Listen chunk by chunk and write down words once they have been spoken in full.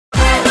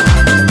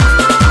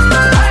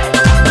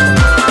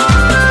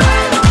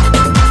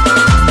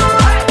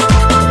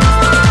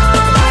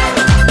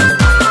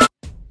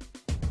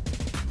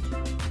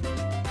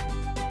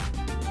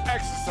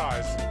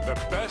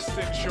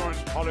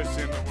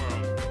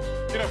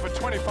You know, for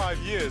 25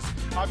 years,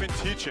 I've been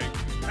teaching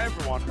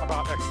everyone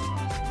about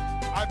exercise.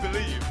 I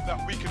believe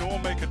that we can all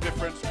make a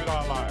difference with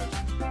our lives.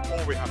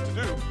 All we have to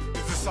do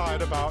is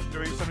decide about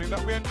doing something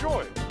that we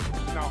enjoy.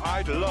 Now,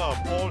 I love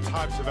all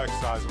types of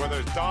exercise,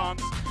 whether it's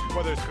dance,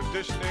 whether it's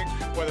conditioning,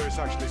 whether it's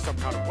actually some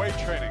kind of weight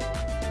training.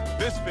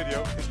 This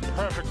video is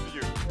perfect for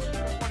you.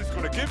 What it's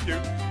going to give you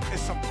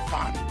is some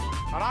fun.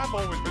 And I've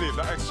always believed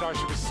that exercise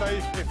should be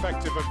safe,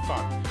 effective and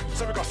fun.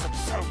 So we've got some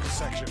soaker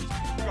sections,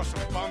 we've got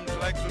some bums,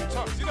 legs and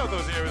tongues. You know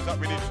those areas that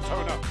we need to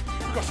tone up.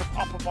 We've got some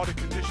upper body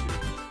conditioning.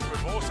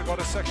 We've also got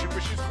a section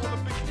which is called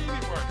a bikini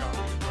workout,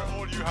 where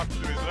all you have to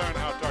do is learn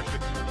how to actually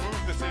move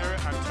this area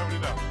and tone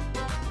it up.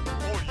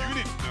 All you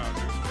need to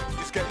know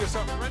is get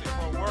yourself ready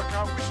for a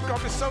workout which is going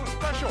to be so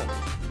special.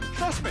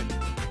 Trust me,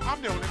 I'm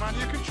the only man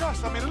you can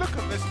trust. I mean, look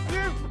at this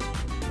view.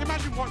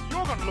 Imagine what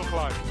you're going to look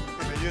like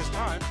in a year's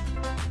time.